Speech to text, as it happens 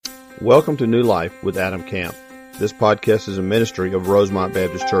Welcome to New Life with Adam Camp. This podcast is a ministry of Rosemont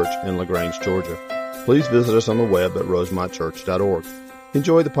Baptist Church in LaGrange, Georgia. Please visit us on the web at rosemontchurch.org.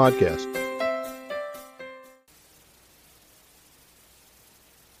 Enjoy the podcast.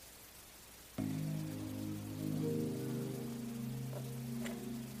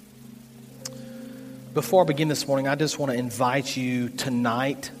 Before I begin this morning, I just want to invite you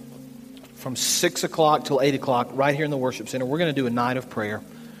tonight from 6 o'clock till 8 o'clock right here in the worship center. We're going to do a night of prayer.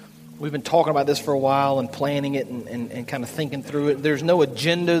 We've been talking about this for a while and planning it and kind of thinking through it. There's no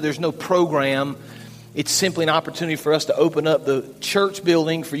agenda. There's no program. It's simply an opportunity for us to open up the church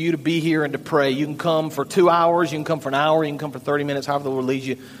building for you to be here and to pray. You can come for 2 hours. You can come for an hour. You can come for 30 minutes, however the Lord leads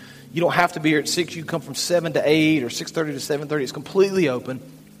you. You don't have to be here at 6. You can come from 7 to 8 or 6:30 to 7:30. It's completely open.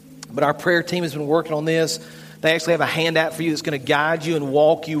 But our prayer team has been working on this. They actually have a handout for you that's going to guide you and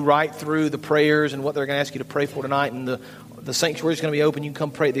walk you right through the prayers and what they're going to ask you to pray for tonight. And the sanctuary is going to be open. You can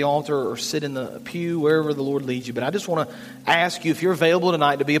come pray at the altar or sit in the pew, wherever the Lord leads you. But I just want to ask you, if you're available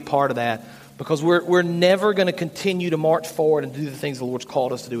tonight, to be a part of that. Because we're never going to continue to march forward and do the things the Lord's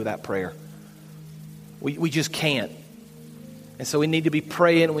called us to do without prayer. We just can't. And so we need to be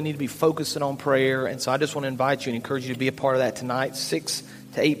praying. We need to be focusing on prayer. And so I just want to invite you and encourage you to be a part of that tonight, 6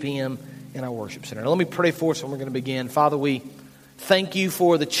 to 8 p.m. in our worship center. Now, let me pray for us and we're going to begin. Father, we thank you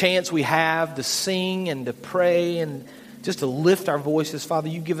for the chance we have to sing and to pray and just to lift our voices. Father,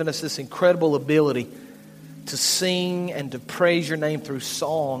 you've given us this incredible ability to sing and to praise your name through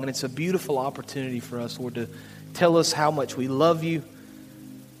song. And it's a beautiful opportunity for us, Lord, to tell us how much we love you.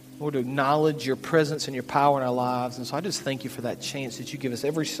 Lord, to acknowledge your presence and your power in our lives. And so I just thank you for that chance that you give us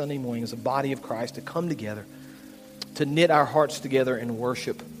every Sunday morning as a body of Christ to come together, to knit our hearts together in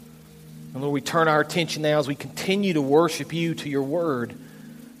worship. And Lord, we turn our attention now as we continue to worship you to your word.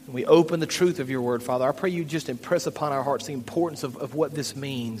 And we open the truth of your word, Father. I pray you just impress upon our hearts the importance of what this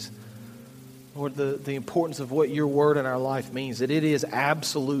means. Lord, the importance of what your word in our life means, that it is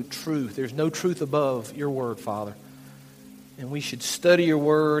absolute truth. There's no truth above your word, Father. And we should study your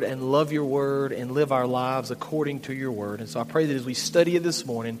word and love your word and live our lives according to your word. And so I pray that as we study it this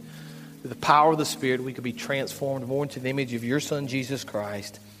morning, through the power of the Spirit, we could be transformed more into the image of your Son, Jesus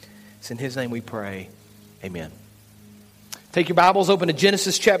Christ. It's in his name we pray. Amen. Take your Bibles, open to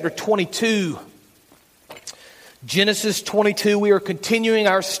Genesis chapter 22. Genesis 22. We are continuing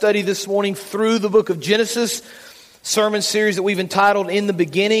our study this morning through the book of Genesis, sermon series that we've entitled In the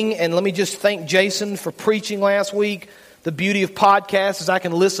Beginning. And let me just thank Jason for preaching last week. The beauty of podcasts is I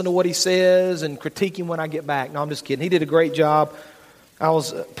can listen to what he says and critique him when I get back. No, I'm just kidding. He did a great job. I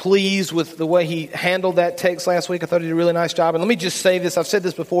was pleased with the way he handled that text last week. I thought he did a really nice job. And let me just say this. I've said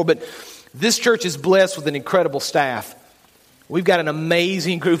this before, but this church is blessed with an incredible staff. We've got an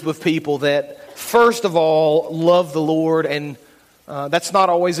amazing group of people that, first of all, love the Lord. And that's not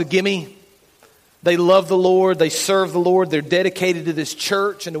always a gimme. They love the Lord. They serve the Lord. They're dedicated to this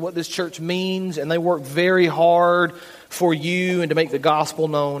church and to what this church means. And they work very hard for you and to make the gospel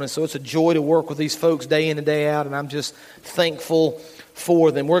known. And so it's a joy to work with these folks day in and day out. And I'm just thankful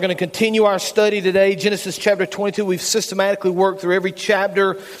for them. We're going to continue our study today, Genesis chapter 22. We've systematically worked through every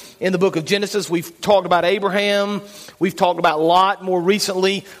chapter in the book of Genesis. We've talked about Abraham. We've talked about Lot more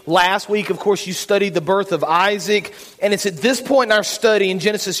recently. Last week, of course, you studied the birth of Isaac. And it's at this point in our study in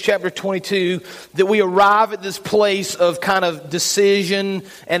Genesis chapter 22 that we arrive at this place of kind of decision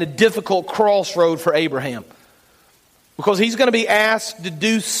and a difficult crossroad for Abraham. Because he's going to be asked to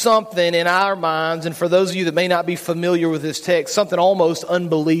do something in our minds, and for those of you that may not be familiar with this text, something almost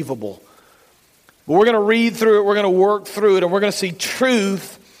unbelievable. But we're going to read through it, we're going to work through it, and we're going to see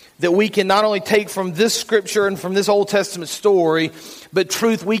truth that we can not only take from this scripture and from this Old Testament story, but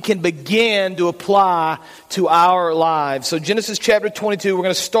truth we can begin to apply to our lives. So Genesis chapter 22, we're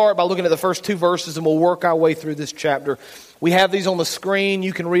going to start by looking at the first 2 verses, and we'll work our way through this chapter. We have these on the screen.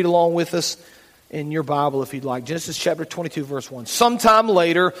 You can read along with us in your Bible if you'd like. Genesis chapter 22, verse 1. Sometime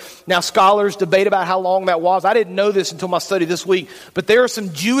later, now scholars debate about how long that was. I didn't know this until my study this week, but there are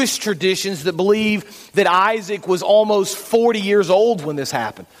some Jewish traditions that believe that Isaac was almost 40 years old when this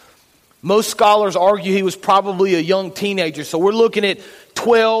happened. Most scholars argue he was probably a young teenager. So we're looking at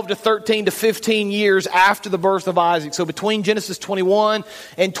 12 to 13 to 15 years after the birth of Isaac. So between Genesis 21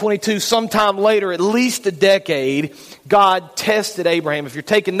 and 22, sometime later, at least a decade, God tested Abraham. If you're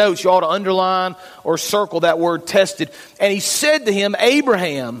taking notes, you ought to underline or circle that word tested. And he said to him,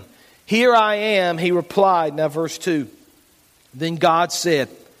 Abraham, here I am, he replied. Now verse 2. Then God said,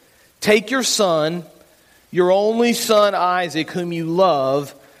 take your son, your only son Isaac, whom you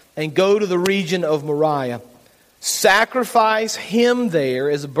love, and go to the region of Moriah. Sacrifice him there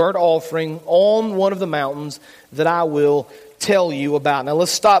as a burnt offering on one of the mountains that I will tell you about. Now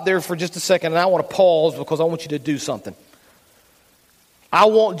let's stop there for just a second, and I want to pause because I want you to do something. I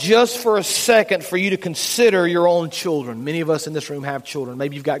want just for a second for you to consider your own children. Many of us in this room have children.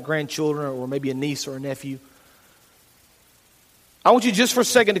 Maybe you've got grandchildren or maybe a niece or a nephew. I want you just for a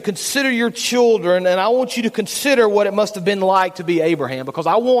second to consider your children, and I want you to consider what it must have been like to be Abraham, because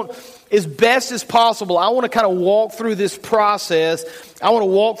I want, as best as possible, I want to kind of walk through this process. I want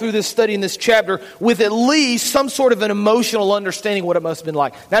to walk through this study in this chapter with at least some sort of an emotional understanding of what it must have been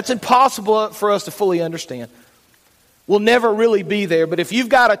like. That's impossible for us to fully understand. We'll never really be there. But if you've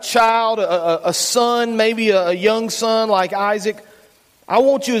got a child, a son, maybe a young son like Isaac, I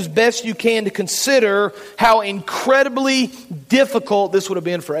want you as best you can to consider how incredibly difficult this would have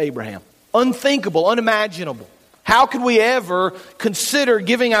been for Abraham. Unthinkable, unimaginable. How could we ever consider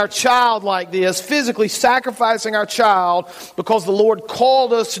giving our child like this, physically sacrificing our child because the Lord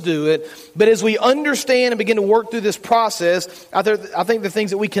called us to do it? But as we understand and begin to work through this process, I think the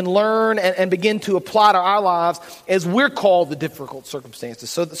things that we can learn and begin to apply to our lives as we're called to difficult circumstances.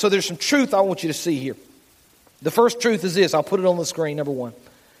 So there's some truth I want you to see here. The first truth is this. I'll put it on the screen, number one.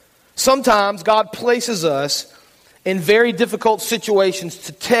 Sometimes God places us in very difficult situations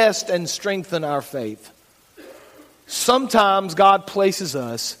to test and strengthen our faith. Sometimes God places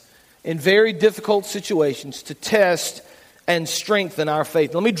us in very difficult situations to test and strengthen our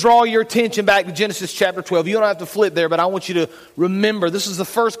faith. Let me draw your attention back to Genesis chapter 12. You don't have to flip there, but I want you to remember this is the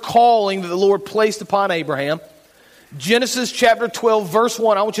first calling that the Lord placed upon Abraham. Genesis chapter 12, verse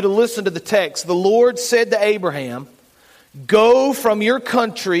 1. I want you to listen to the text. The Lord said to Abraham, "Go from your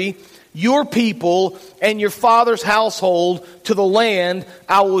country, your people, and your father's household to the land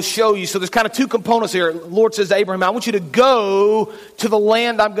I will show you." So there's kind of two components here. The Lord says to Abraham, I want you to go to the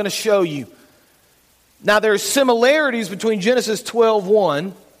land I'm going to show you. Now there's similarities between Genesis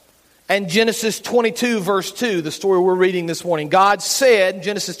 12:1 and Genesis 22, verse 2, the story we're reading this morning. God said,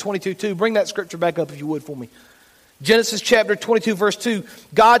 Genesis 22:2, bring that scripture back up if you would for me. Genesis chapter 22, verse 2,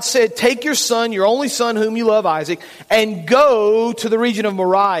 God said, "Take your son, your only son whom you love, Isaac, and go to the region of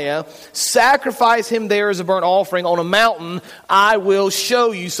Moriah, sacrifice him there as a burnt offering on a mountain I will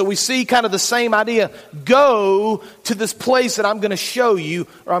show you." So we see kind of the same idea. Go to this place that I'm going to show you,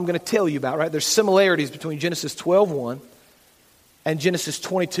 or I'm going to tell you about, right? There's similarities between Genesis 12:1 and Genesis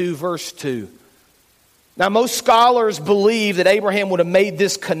 22, verse 2. Now most scholars believe that Abraham would have made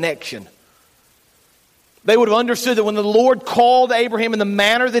this connection. They would have understood that when the Lord called Abraham in the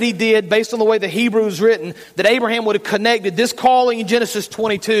manner that he did, based on the way the Hebrew is written, that Abraham would have connected this calling in Genesis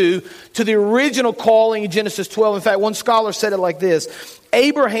 22 to the original calling in Genesis 12. In fact, one scholar said it like this: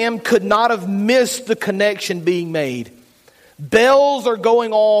 Abraham could not have missed the connection being made. Bells are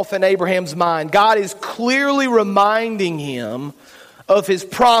going off in Abraham's mind. God is clearly reminding him of his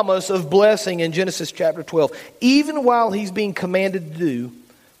promise of blessing in Genesis chapter 12, even while he's being commanded to do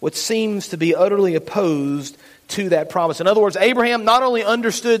what seems to be utterly opposed to that promise. In other words, Abraham not only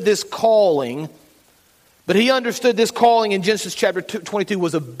understood this calling, but he understood this calling in Genesis chapter 22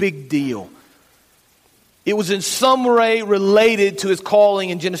 was a big deal. It was in some way related to his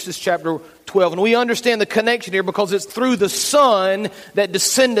calling in Genesis chapter 12. And we understand the connection here because it's through the son that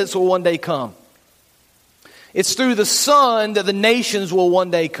descendants will one day come. It's through the son that the nations will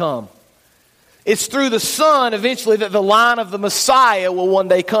one day come. It's through the son eventually that the line of the Messiah will one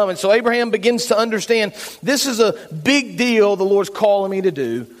day come. And so Abraham begins to understand this is a big deal the Lord's calling me to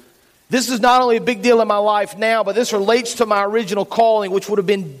do. This is not only a big deal in my life now, but this relates to my original calling, which would have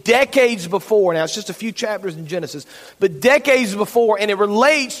been decades before. Now, it's just a few chapters in Genesis, but decades before, and it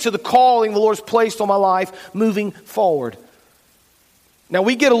relates to the calling the Lord's placed on my life moving forward. Now,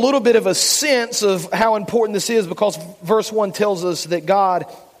 we get a little bit of a sense of how important this is because verse 1 tells us that God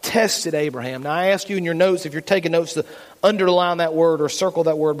tested Abraham. Now I ask you in your notes, if you're taking notes, to underline that word or circle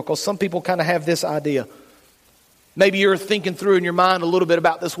that word, because some people kind of have this idea. Maybe you're thinking through in your mind a little bit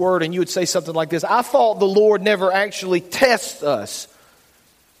about this word and you would say something like this: I thought the Lord never actually tests us.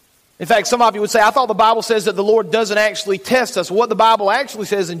 In fact, some of you would say, I thought the Bible says that the Lord doesn't actually test us. What the Bible actually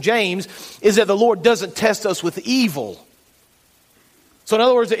says in James is that the Lord doesn't test us with evil. So in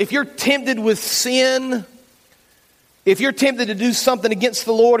other words, if you're tempted with sin, if you're tempted to do something against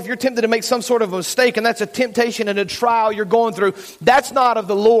the Lord, if you're tempted to make some sort of a mistake, and that's a temptation and a trial you're going through, that's not of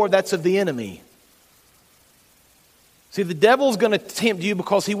the Lord, that's of the enemy. See, the devil's going to tempt you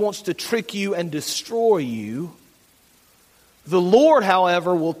because he wants to trick you and destroy you. The Lord,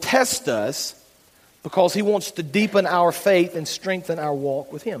 however, will test us because he wants to deepen our faith and strengthen our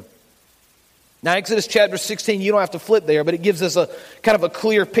walk with him. Now, Exodus chapter 16, you don't have to flip there, but it gives us a kind of a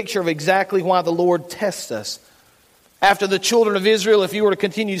clear picture of exactly why the Lord tests us. After the children of Israel, if you were to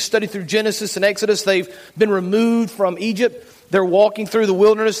continue to study through Genesis and Exodus, they've been removed from Egypt. They're walking through the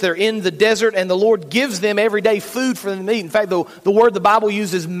wilderness. They're in the desert, and the Lord gives them every day food for them to eat. In fact, the word the Bible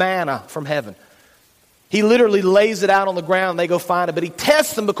uses manna from heaven. He literally lays it out on the ground and they go find it. But He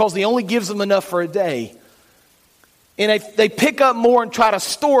tests them because He only gives them enough for a day. And if they pick up more and try to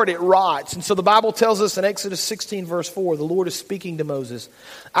store it, it rots. And so the Bible tells us in Exodus 16 verse 4, the Lord is speaking to Moses,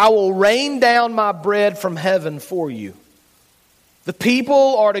 I will rain down my bread from heaven for you. The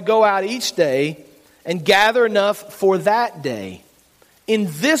people are to go out each day and gather enough for that day. In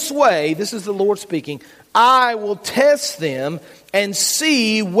this way, this is the Lord speaking, I will test them and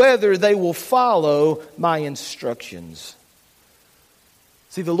see whether they will follow my instructions.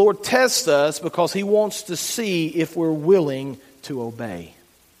 See, the Lord tests us because He wants to see if we're willing to obey.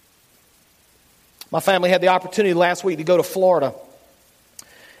 My family had the opportunity last week to go to Florida.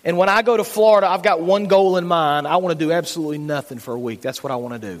 And when I go to Florida, I've got one goal in mind. I want to do absolutely nothing for a week. That's what I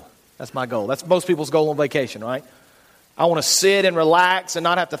want to do. That's my goal. That's most people's goal on vacation, right? I want to sit and relax and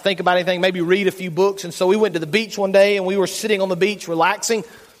not have to think about anything, maybe read a few books. And so we went to the beach one day and we were sitting on the beach relaxing.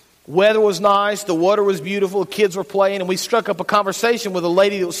 Weather was nice, the water was beautiful, the kids were playing, and we struck up a conversation with a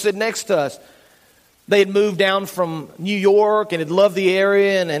lady that was sitting next to us. They had moved down from New York and had loved the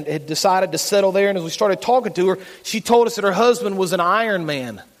area and had decided to settle there. And as we started talking to her, she told us that her husband was an Iron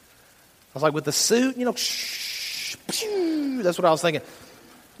Man. I was like, with the suit, that's what I was thinking.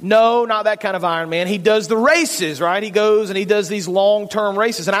 No, not that kind of Iron Man. He does the races, right? He goes and he does these long-term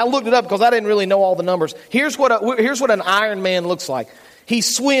races. And I looked it up because I didn't really know all the numbers. Here's what an Iron Man looks like. He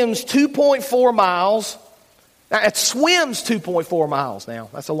swims 2.4 miles. Now, it swims 2.4 miles now.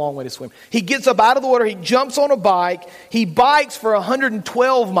 That's a long way to swim. He gets up out of the water. He jumps on a bike. He bikes for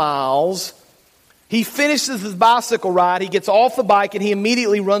 112 miles. He finishes his bicycle ride. He gets off the bike and he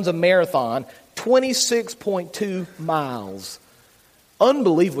immediately runs a marathon, 26.2 miles.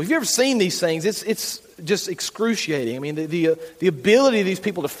 Unbelievable. Have you ever seen these things? It's just excruciating. I mean, the ability of these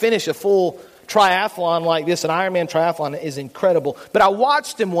people to finish a full triathlon like this, an Ironman triathlon, is incredible. But I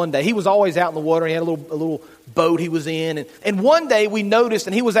watched him one day. He was always out in the water. He had a little boat he was in. And one day we noticed,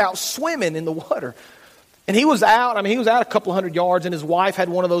 and he was out swimming in the water. And he was out a couple of 100 yards, and his wife had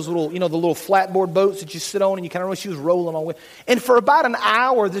one of those little, the little flatboard boats that you sit on, and you kind of know she was rolling all the way. And for about an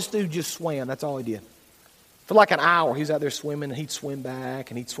hour, this dude just swam. That's all he did. For like an hour, he was out there swimming, and he'd swim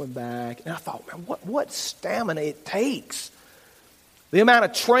back, and he'd swim back. And I thought, man, what stamina it takes. The amount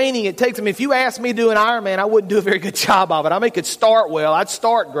of training it takes. I mean, if you asked me to do an Ironman, I wouldn't do a very good job of it. I mean, I could start well. I'd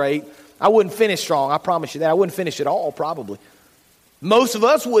start great. I wouldn't finish strong. I promise you that. I wouldn't finish at all, probably. Most of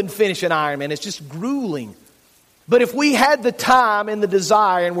us wouldn't finish an Ironman. It's just grueling. But if we had the time and the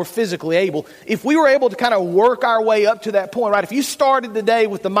desire and were physically able, if we were able to kind of work our way up to that point, right? If you started today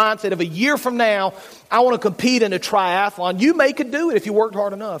with the mindset of a year from now, I want to compete in a triathlon, you could do it if you worked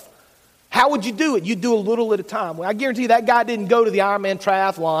hard enough. How would you do it? You'd do a little at a time. Well, I guarantee you that guy didn't go to the Ironman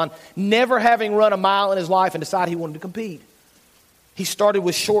triathlon never having run a mile in his life and decide he wanted to compete. He started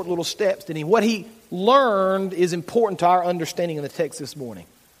with short little steps, didn't he? What he learned is important to our understanding of the text this morning.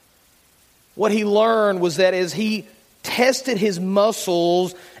 What he learned was that as he tested his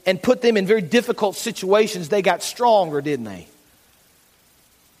muscles and put them in very difficult situations, they got stronger, didn't they?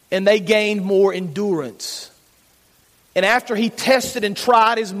 And they gained more endurance. And after he tested and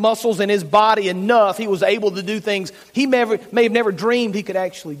tried his muscles and his body enough, he was able to do things he may have never dreamed he could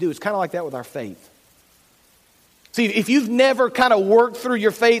actually do. It's kind of like that with our faith. See, if you've never kind of worked through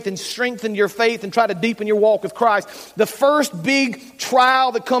your faith and strengthened your faith and tried to deepen your walk with Christ, the first big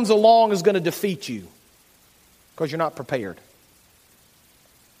trial that comes along is going to defeat you because you're not prepared.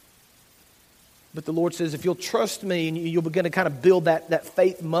 But the Lord says, if you'll trust me and you'll begin to kind of build that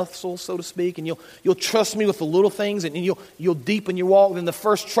faith muscle, so to speak, and you'll trust me with the little things and you'll deepen your walk, then the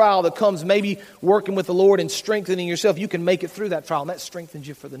first trial that comes, maybe working with the Lord and strengthening yourself, you can make it through that trial, and that strengthens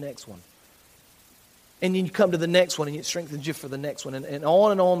you for the next one. And then you come to the next one and it strengthens you for the next one. And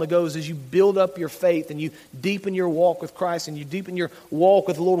on it goes as you build up your faith and you deepen your walk with Christ and you deepen your walk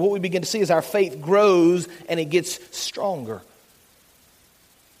with the Lord. What we begin to see is our faith grows and it gets stronger.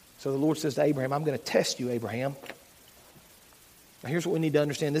 So the Lord says to Abraham, I'm going to test you, Abraham. Now here's what we need to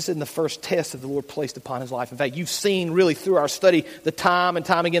understand. This isn't the first test that the Lord placed upon his life. In fact, you've seen really through our study the time and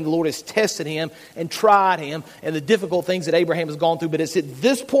time again the Lord has tested him and tried him and the difficult things that Abraham has gone through. But it's at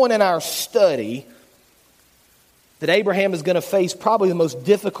this point in our study that Abraham is going to face probably the most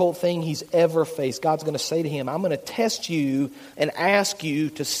difficult thing he's ever faced. God's going to say to him, I'm going to test you and ask you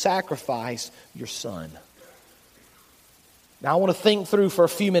to sacrifice your son. Now I want to think through for a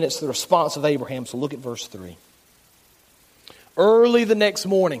few minutes the response of Abraham. So look at verse 3. Early the next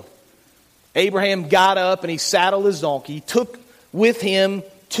morning, Abraham got up and he saddled his donkey. He took with him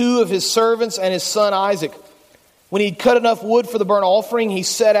 2 of his servants and his son Isaac. When he'd cut enough wood for the burnt offering, he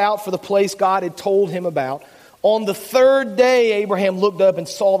set out for the place God had told him about. On the 3rd day, Abraham looked up and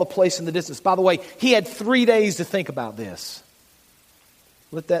saw the place in the distance. By the way, he had 3 days to think about this.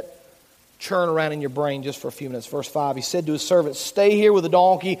 Let that churn around in your brain just for a few minutes. Verse 5, he said to his servant, "Stay here with the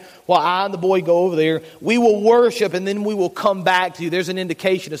donkey while I and the boy go over there. We will worship and then we will come back to you." There's an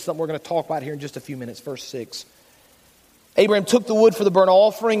indication of something we're going to talk about here in just a few minutes. Verse 6. Abraham took the wood for the burnt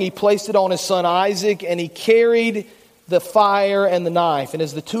offering. He placed it on his son Isaac, and he carried the fire and the knife. And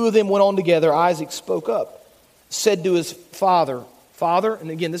as the 2 of them went on together, Isaac spoke up, said to his father, "Father," and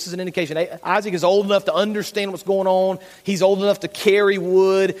again, this is an indication. Isaac is old enough to understand what's going on. He's old enough to carry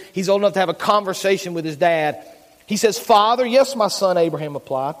wood. He's old enough to have a conversation with his dad. He says, "Father." "Yes, my son," Abraham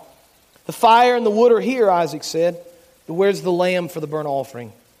replied. "The fire and the wood are here," Isaac said. "But where's the lamb for the burnt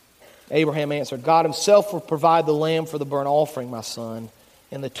offering?" Abraham answered, "God himself will provide the lamb for the burnt offering, my son."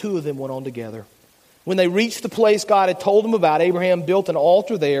 And the 2 of them went on together. When they reached the place God had told him about, Abraham built an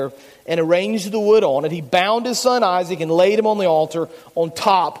altar there and arranged the wood on it. He bound his son Isaac and laid him on the altar on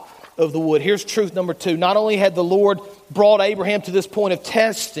top of the wood. Here's truth number 2. Not only had the Lord brought Abraham to this point of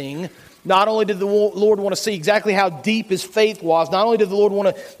testing, not only did the Lord want to see exactly how deep his faith was, not only did the Lord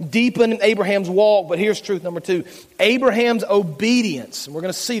want to deepen Abraham's walk, but here's truth number 2. Abraham's obedience, and we're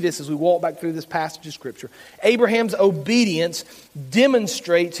going to see this as we walk back through this passage of Scripture. Abraham's obedience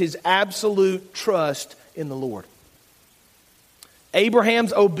demonstrates his absolute trust in the Lord.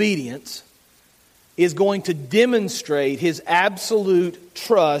 Abraham's obedience is going to demonstrate his absolute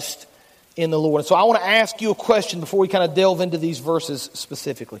trust in the Lord. And so I want to ask you a question before we kind of delve into these verses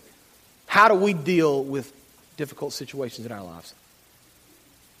specifically. How do we deal with difficult situations in our lives?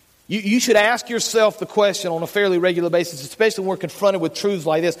 You should ask yourself the question on a fairly regular basis, especially when we're confronted with truths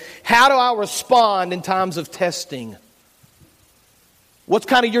like this. How do I respond in times of testing? What's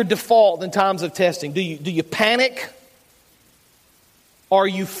kind of your default in times of testing? Do you panic? Are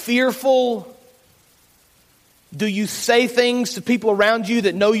you fearful? Do you say things to people around you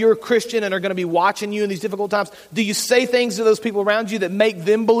that know you're a Christian and are going to be watching you in these difficult times? Do you say things to those people around you that make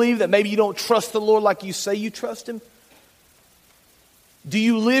them believe that maybe you don't trust the Lord like you say you trust Him? Do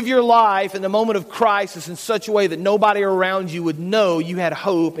you live your life in the moment of crisis in such a way that nobody around you would know you had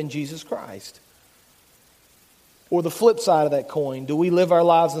hope in Jesus Christ? Or the flip side of that coin, do we live our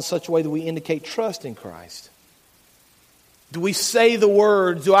lives in such a way that we indicate trust in Christ? Do we say the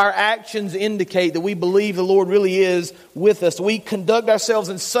words? Do our actions indicate that we believe the Lord really is with us? Do we conduct ourselves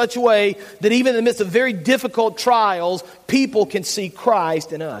in such a way that even in the midst of very difficult trials, people can see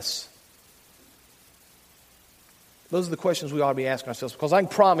Christ in us? Those are the questions we ought to be asking ourselves, because I can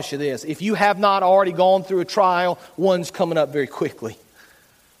promise you this: if you have not already gone through a trial, one's coming up very quickly.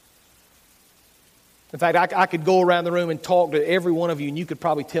 In fact, I could go around the room and talk to every one of you, and you could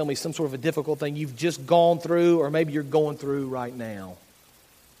probably tell me some sort of a difficult thing you've just gone through, or maybe you're going through right now.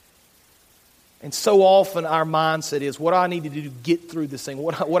 And so often our mindset is, what do I need to do to get through this thing?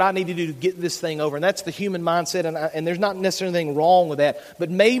 What do I need to do to get this thing over? And that's the human mindset, and there's not necessarily anything wrong with that. But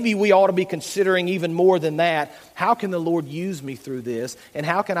maybe we ought to be considering even more than that. How can the Lord use me through this? And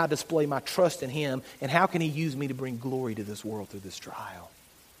how can I display my trust in Him? And how can He use me to bring glory to this world through this trial?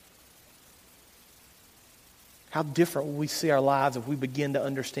 How different will we see our lives if we begin to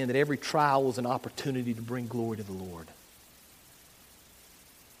understand that every trial is an opportunity to bring glory to the Lord?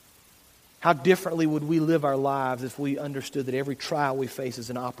 How differently would we live our lives if we understood that every trial we face is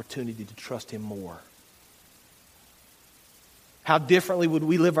an opportunity to trust Him more? How differently would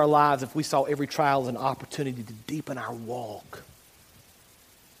we live our lives if we saw every trial as an opportunity to deepen our walk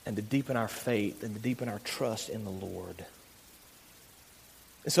and to deepen our faith and to deepen our trust in the Lord?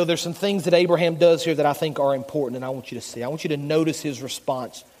 And so there's some things that Abraham does here that I think are important, and I want you to see. I want you to notice his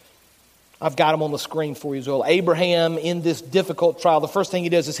response. I've got them on the screen for you as well. Abraham, in this difficult trial, the first thing he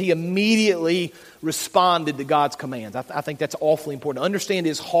does is he immediately responded to God's commands. I think that's awfully important. To understand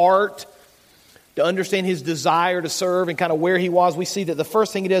his heart, to understand his desire to serve and kind of where he was, we see that the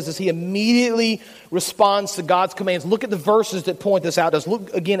first thing he does is he immediately responds to God's commands. Look at the verses that point this out. Let's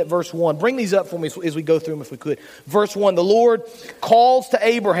look again at verse 1. Bring these up for me as we go through them if we could. Verse 1, the Lord calls to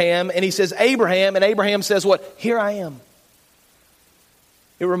Abraham and He says, "Abraham," and Abraham says what? "Here I am."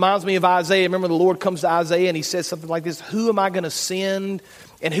 It reminds me of Isaiah. Remember, the Lord comes to Isaiah and He says something like this: "Who am I going to send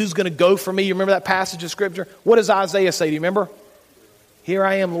and who's going to go for me?" You remember that passage of Scripture? What does Isaiah say? Do you remember? "Here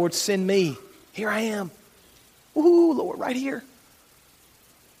I am, Lord, send me." Here I am. Ooh, Lord, right here.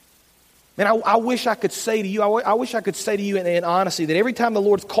 Man, I wish I could say to you, I wish I could say to you in honesty that every time the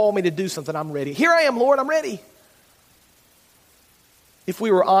Lord's called me to do something, I'm ready. Here I am, Lord, I'm ready. If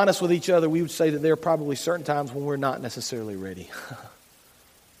we were honest with each other, we would say that there are probably certain times when we're not necessarily ready.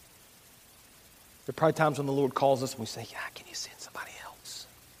 There are probably times when the Lord calls us and we say, yeah, can you send somebody else?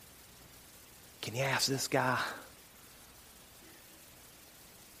 Can you ask this guy?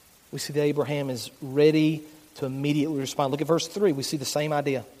 We see that Abraham is ready to immediately respond. Look at verse 3. We see the same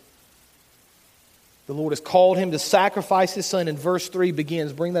idea. The Lord has called him to sacrifice his son. And verse 3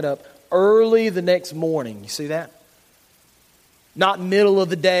 begins, bring that up, early the next morning. You see that? Not middle of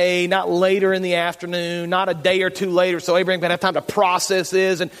the day, not later in the afternoon, not a day or two later. So Abraham can have time to process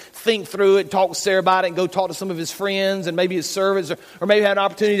this and think through it, talk with Sarah about it, and go talk to some of his friends and maybe his servants, or maybe have an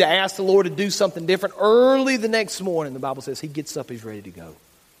opportunity to ask the Lord to do something different. Early the next morning, the Bible says, he gets up, he's ready to go.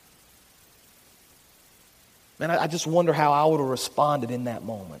 Man, I just wonder how I would have responded in that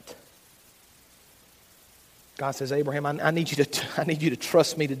moment. God says, Abraham, I need you to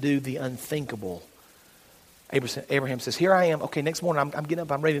trust me to do the unthinkable. Abraham says, here I am. Okay, next morning I'm getting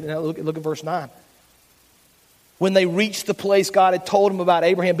up, I'm ready. Now look at verse 9. When they reached the place God had told him about,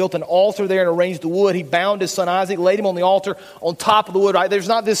 Abraham built an altar there and arranged the wood. He bound his son Isaac, laid him on the altar on top of the wood. Right? There's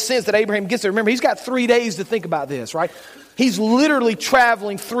not this sense that Abraham gets there. Remember, he's got 3 days to think about this, right? He's literally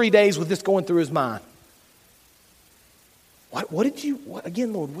traveling 3 days with this going through his mind.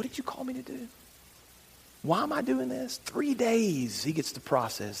 Again, Lord, what did you call me to do? Why am I doing this? 3 days he gets to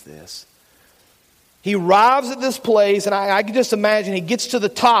process this. He arrives at this place, and I can just imagine he gets to the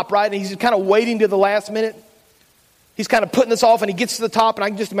top, right? And he's kind of waiting to the last minute. He's kind of putting this off, and he gets to the top, and I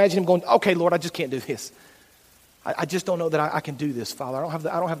can just imagine him going, okay, Lord, I just can't do this. I just don't know that I can do this, Father.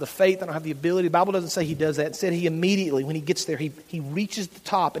 I don't have the faith. I don't have the ability. The Bible doesn't say he does that. Instead, he immediately, when he gets there, he reaches the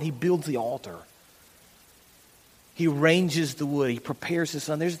top, and he builds the altar. He arranges the wood. He prepares his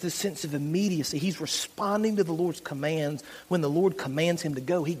son. There's this sense of immediacy. He's responding to the Lord's commands. When the Lord commands him to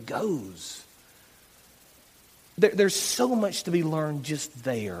go, he goes. There's so much to be learned just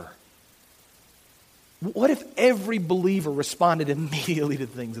there. What if every believer responded immediately to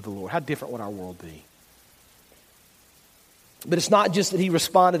the things of the Lord? How different would our world be? But it's not just that he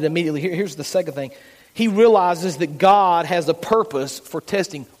responded immediately. Here's the second thing. He realizes that God has a purpose for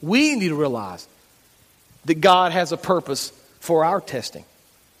testing. We need to realize that God has a purpose for our testing.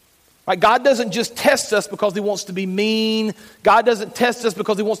 Right? God doesn't just test us because he wants to be mean. God doesn't test us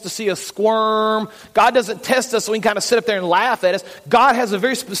because he wants to see us squirm. God doesn't test us so he can kind of sit up there and laugh at us. God has a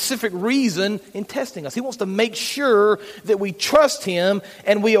very specific reason in testing us. He wants to make sure that we trust him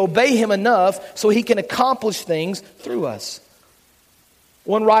and we obey him enough so he can accomplish things through us.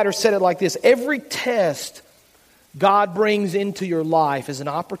 One writer said it like this: every test God brings into your life is an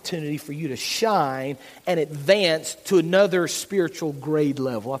opportunity for you to shine and advance to another spiritual grade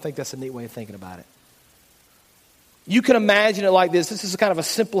level. I think that's a neat way of thinking about it. You can imagine it like this. This is kind of a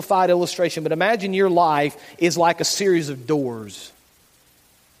simplified illustration, but imagine your life is like a series of doors.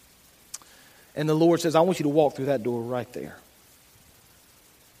 And the Lord says, I want you to walk through that door right there.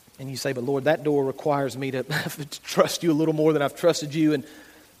 And you say, but Lord, that door requires me to trust you a little more than I've trusted you. And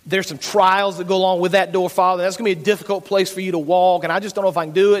there's some trials that go along with that door, Father. That's going to be a difficult place for you to walk, and I just don't know if I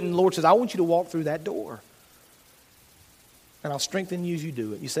can do it. And the Lord says, I want you to walk through that door. And I'll strengthen you as you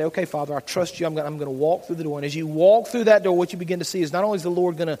do it. You say, okay, Father, I trust you. I'm going to walk through the door. And as you walk through that door, what you begin to see is not only is the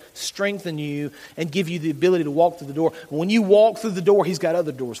Lord going to strengthen you and give you the ability to walk through the door, but when you walk through the door, he's got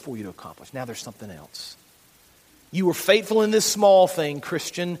other doors for you to accomplish. Now there's something else. You were faithful in this small thing,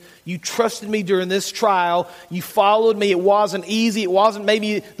 Christian. You trusted me during this trial. You followed me. It wasn't easy. It wasn't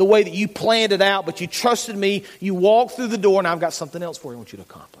maybe the way that you planned it out, but you trusted me. You walked through the door, and I've got something else for you I want you to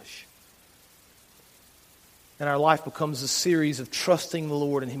accomplish. And our life becomes a series of trusting the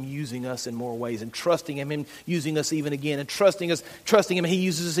Lord and him using us in more ways, and trusting him using us even again, and trusting him, and he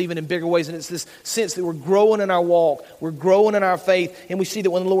uses us even in bigger ways. And it's this sense that we're growing in our walk, we're growing in our faith, and we see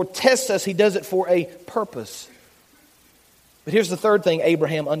that when the Lord tests us, he does it for a purpose. But here's the third thing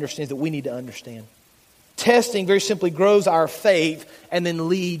Abraham understands that we need to understand. Testing very simply grows our faith and then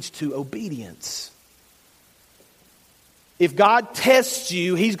leads to obedience. If God tests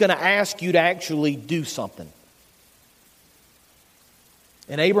you, he's going to ask you to actually do something.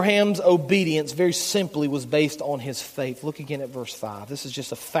 And Abraham's obedience very simply was based on his faith. Look again at verse 5. This is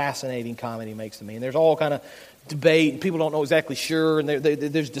just a fascinating comment he makes to me. And there's all kind of debate, and people don't know exactly sure, and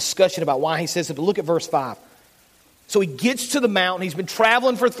there's discussion about why he says it. But look at verse 5. So he gets to the mountain. He's been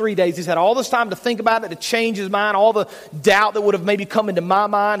traveling for 3 days. He's had all this time to think about it, to change his mind, all the doubt that would have maybe come into my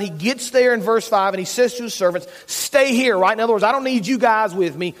mind. He gets there in verse 5 and he says to his servants, stay here, right? In other words, I don't need you guys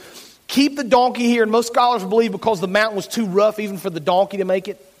with me. Keep the donkey here. And most scholars believe because the mountain was too rough even for the donkey to make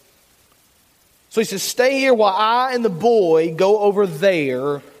it. So he says, stay here while I and the boy go over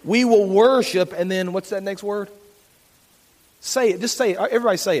there. We will worship. And then what's that next word? Say it. Just say it.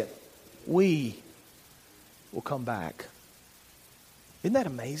 Everybody say it. We will come back. Isn't that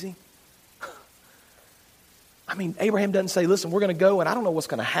amazing? I mean, Abraham doesn't say, listen, we're going to go and I don't know what's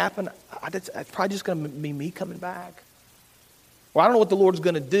going to happen. It's probably just going to be me coming back. Or I don't know what the Lord's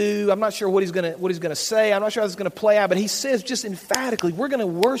going to do. I'm not sure what he's going to say. I'm not sure how this is going to play out. But he says just emphatically, we're going to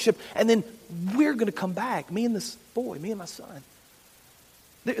worship and then we're going to come back. Me and this boy, me and my son.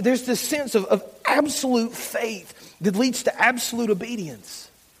 There's this sense of absolute faith that leads to absolute obedience.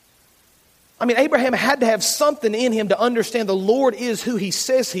 I mean, Abraham had to have something in him to understand the Lord is who he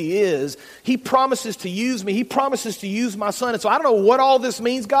says he is. He promises to use me. He promises to use my son. And so I don't know what all this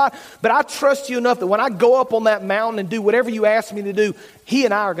means, God, but I trust you enough that when I go up on that mountain and do whatever you ask me to do, he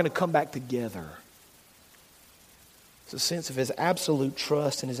and I are going to come back together. It's a sense of his absolute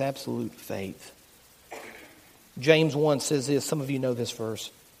trust and his absolute faith. James 1 says this. Some of you know this verse.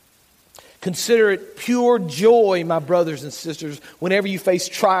 Consider it pure joy, my brothers and sisters, whenever you face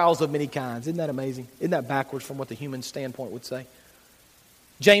trials of many kinds. Isn't that amazing? Isn't that backwards from what the human standpoint would say?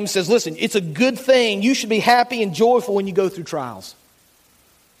 James says, listen, it's a good thing. You should be happy and joyful when you go through trials.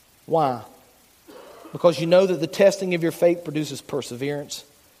 Why? Because you know that the testing of your faith produces perseverance.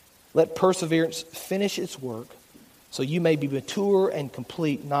 Let perseverance finish its work so you may be mature and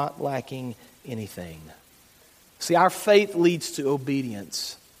complete, not lacking anything. See, our faith leads to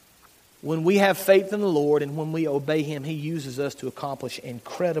obedience. When we have faith in the Lord and when we obey Him, He uses us to accomplish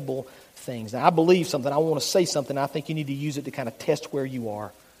incredible things. Now, I believe something. I want to say something. I think you need to use it to kind of test where you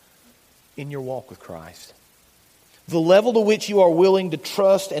are in your walk with Christ. The level to which you are willing to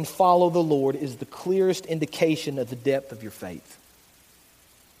trust and follow the Lord is the clearest indication of the depth of your faith.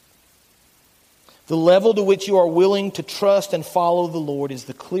 The level to which you are willing to trust and follow the Lord is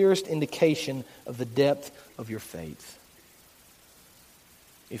the clearest indication of the depth of your faith.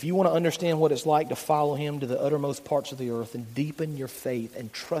 If you want to understand what it's like to follow Him to the uttermost parts of the earth and deepen your faith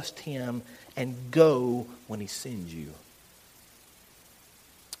and trust Him and go when He sends you.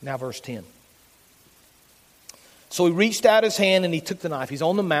 Now verse 10. So he reached out his hand and he took the knife. He's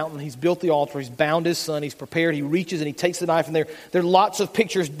on the mountain. He's built the altar. He's bound his son. He's prepared. He reaches and he takes the knife. And there are lots of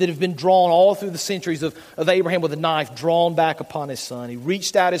pictures that have been drawn all through the centuries of Abraham with a knife drawn back upon his son. He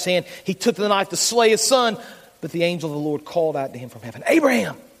reached out his hand. He took the knife to slay his son. But the angel of the Lord called out to him from heaven,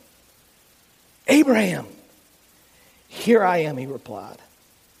 Abraham! Abraham! Here I am, he replied.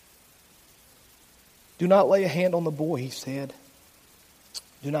 Do not lay a hand on the boy, he said.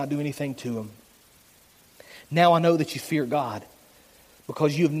 Do not do anything to him. Now I know that you fear God,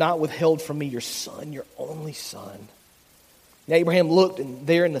 because you have not withheld from me your son, your only son. And Abraham looked, and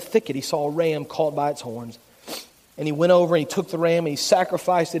there in the thicket he saw a ram caught by its horns. And he went over and he took the ram and he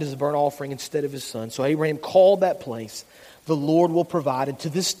sacrificed it as a burnt offering instead of his son. So Abraham called that place, the Lord will provide. And to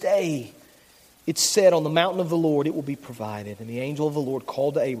this day, it's said, on the mountain of the Lord it will be provided. And the angel of the Lord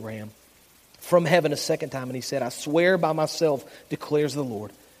called to Abraham from heaven a second time. And he said, I swear by myself, declares the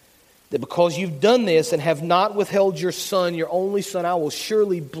Lord, that because you've done this and have not withheld your son, your only son, I will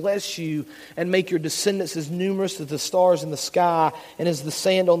surely bless you and make your descendants as numerous as the stars in the sky and as the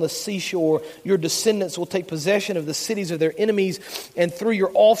sand on the seashore. Your descendants will take possession of the cities of their enemies, and through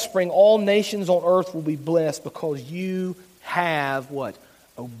your offspring all nations on earth will be blessed, because you have what?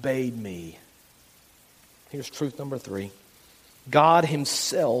 Obeyed me. Here's truth number 3. God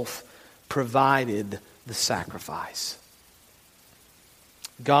Himself provided the sacrifice.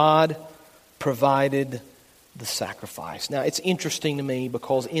 God provided the sacrifice. Now, it's interesting to me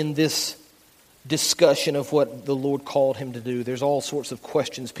because in this discussion of what the Lord called him to do, there's all sorts of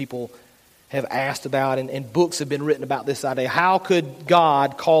questions people have asked about, and books have been written about this idea. How could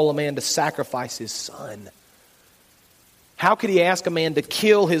God call a man to sacrifice his son? How could He ask a man to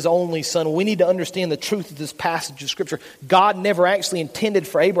kill his only son? Well, we need to understand the truth of this passage of Scripture. God never actually intended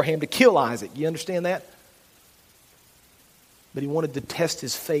for Abraham to kill Isaac. You understand that? But He wanted to test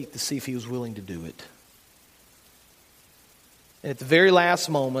his faith to see if he was willing to do it. And at the very last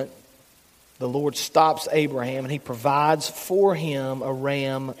moment, the Lord stops Abraham and He provides for him a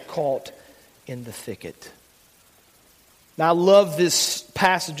ram caught in the thicket. Now, I love this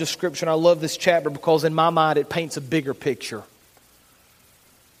passage of Scripture and I love this chapter because in my mind it paints a bigger picture.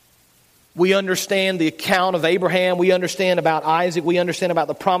 We understand the account of Abraham. We understand about Isaac. We understand about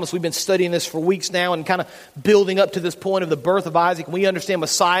the promise. We've been studying this for weeks now and kind of building up to this point of the birth of Isaac. We understand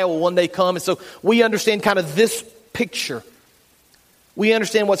Messiah will one day come. And so we understand kind of this picture. We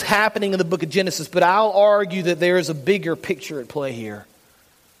understand what's happening in the book of Genesis. But I'll argue that there is a bigger picture at play here.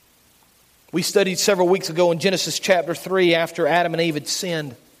 We studied several weeks ago in Genesis chapter 3 after Adam and Eve had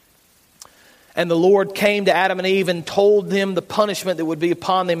sinned. And the Lord came to Adam and Eve and told them the punishment that would be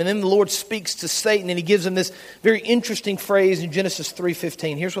upon them. And then the Lord speaks to Satan and he gives him this very interesting phrase in Genesis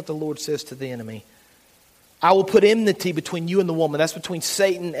 3:15. Here's what the Lord says to the enemy. I will put enmity between you and the woman. That's between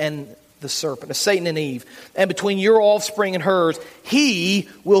Satan and the serpent, Satan and Eve. And between your offspring and hers, he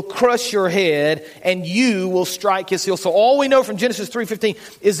will crush your head and you will strike his heel. So all we know from Genesis 3:15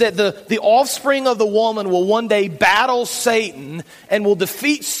 is that the offspring of the woman will one day battle Satan and will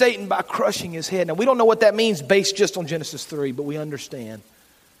defeat Satan by crushing his head. Now we don't know what that means based just on Genesis 3, but we understand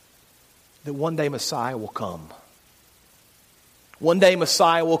that one day Messiah will come. One day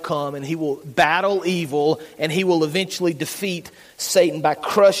Messiah will come and he will battle evil and he will eventually defeat Satan by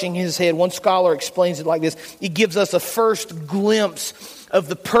crushing his head. One scholar explains it like this. He gives us a first glimpse of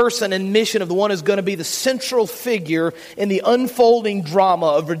the person and mission of the one who's going to be the central figure in the unfolding drama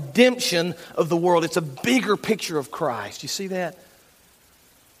of redemption of the world. It's a bigger picture of Christ. You see that?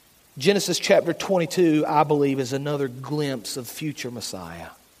 Genesis chapter 22, I believe, is another glimpse of future Messiah.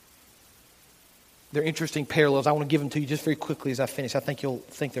 They're interesting parallels. I want to give them to you just very quickly as I finish. I think you'll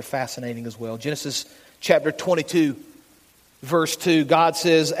think they're fascinating as well. Genesis chapter 22, verse 2. God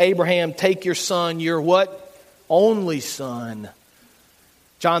says, Abraham, take your son, your what? Only son.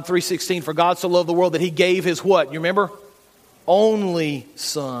 John 3:16, for God so loved the world that he gave his what? You remember? Only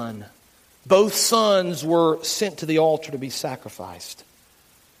son. Both sons were sent to the altar to be sacrificed.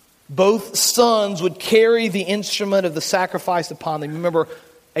 Both sons would carry the instrument of the sacrifice upon them. Remember,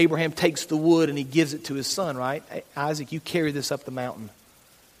 Abraham takes the wood and he gives it to his son, right? Isaac, you carry this up the mountain.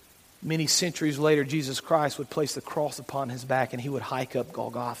 Many centuries later, Jesus Christ would place the cross upon his back and he would hike up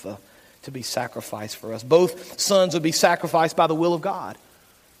Golgotha to be sacrificed for us. Both sons would be sacrificed by the will of God.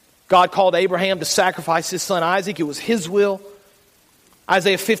 God called Abraham to sacrifice his son Isaac. It was his will.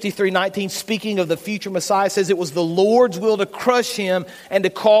 Isaiah 53:19, speaking of the future Messiah, says it was the Lord's will to crush him and to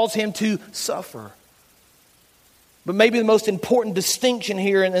cause him to suffer. But maybe the most important distinction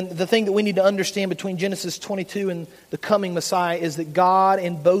here, and the thing that we need to understand between Genesis 22 and the coming Messiah, is that God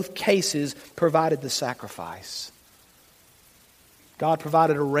in both cases provided the sacrifice. God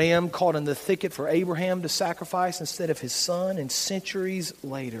provided a ram caught in the thicket for Abraham to sacrifice instead of his son. And centuries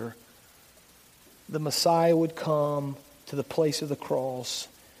later, the Messiah would come to the place of the cross.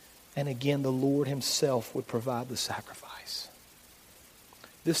 And again, the Lord himself would provide the sacrifice.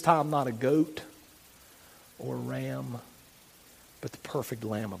 This time not a goat or a ram, but the perfect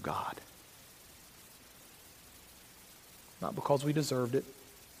Lamb of God. Not because we deserved it,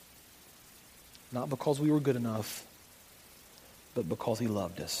 not because we were good enough, but because he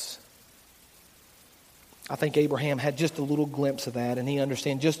loved us. I think Abraham had just a little glimpse of that, and he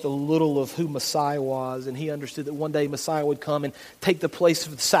understood just a little of who Messiah was, and he understood that one day Messiah would come and take the place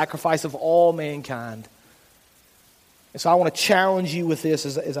of the sacrifice of all mankind. And so I want to challenge you with this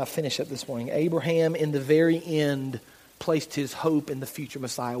as I finish up this morning. Abraham, in the very end, placed his hope in the future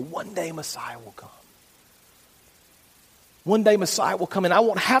Messiah. One day Messiah will come. One day Messiah will come, and I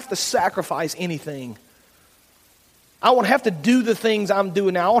won't have to sacrifice anything. I won't have to do the things I'm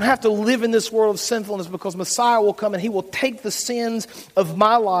doing now. I won't have to live in this world of sinfulness, because Messiah will come and he will take the sins of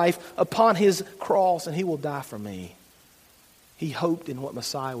my life upon his cross and he will die for me. He hoped in what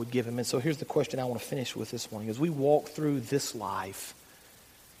Messiah would give him. And so here's the question I want to finish with this morning. As we walk through this life,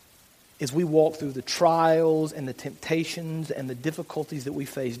 as we walk through the trials and the temptations and the difficulties that we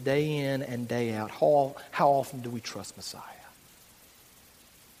face day in and day out, how often do we trust Messiah?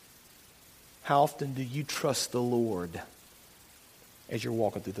 How often do you trust the Lord as you're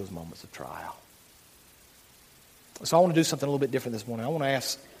walking through those moments of trial? So I want to do something a little bit different this morning. I want to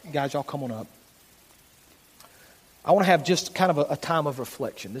ask, guys, y'all come on up. I want to have just kind of a time of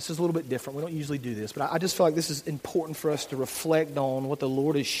reflection. This is a little bit different. We don't usually do this, but I just feel like this is important for us to reflect on what the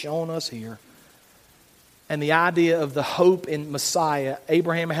Lord has shown us here. And the idea of the hope in Messiah.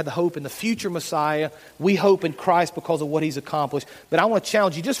 Abraham had the hope in the future Messiah. We hope in Christ because of what he's accomplished. But I want to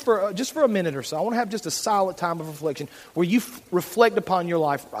challenge you just for a minute or so. I want to have just a silent time of reflection where you reflect upon your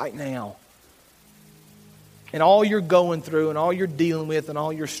life right now. And all you're going through and all you're dealing with and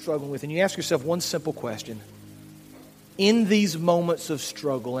all you're struggling with. And you ask yourself one simple question. In these moments of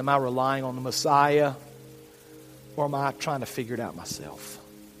struggle, am I relying on the Messiah or am I trying to figure it out myself?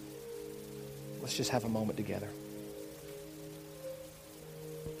 Let's just have a moment together.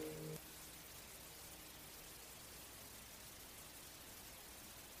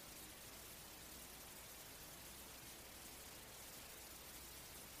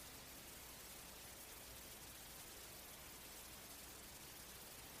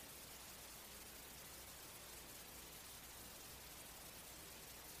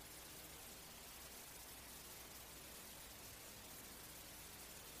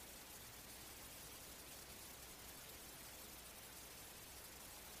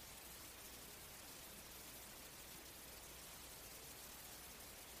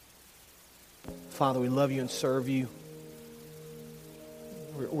 Father, we love you and serve you.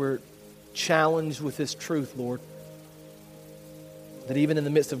 We're challenged with this truth, Lord, that even in the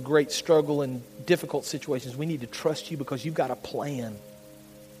midst of great struggle and difficult situations, we need to trust you because you've got a plan.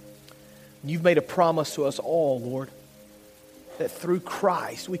 You've made a promise to us all, Lord, that through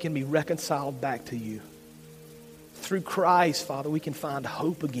Christ we can be reconciled back to you. Through Christ, Father, we can find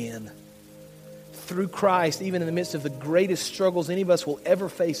hope again. Through Christ, even in the midst of the greatest struggles any of us will ever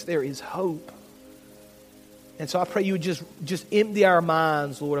face, there is hope. And so I pray you would just empty our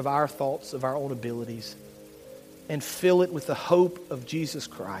minds, Lord, of our thoughts, of our own abilities, and fill it with the hope of Jesus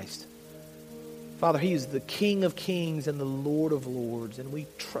Christ. Father, he is the King of kings and the Lord of lords, and we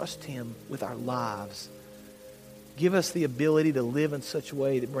trust him with our lives. Give us the ability to live in such a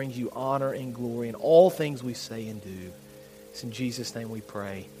way that brings you honor and glory in all things we say and do. It's in Jesus' name we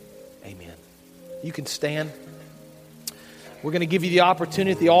pray. Amen. You can stand. We're going to give you the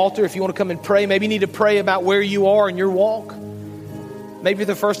opportunity at the altar if you want to come and pray. Maybe you need to pray about where you are in your walk. Maybe for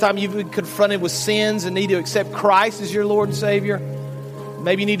the first time you've been confronted with sins and need to accept Christ as your Lord and Savior.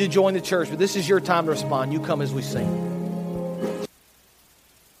 Maybe you need to join the church, but this is your time to respond. You come as we sing.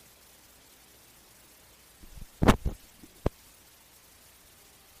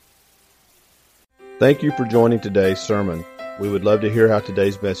 Thank you for joining today's sermon. We would love to hear how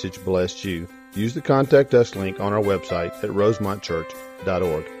today's message blessed you. Use the Contact Us link on our website at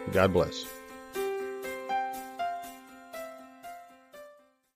rosemontchurch.org. God bless.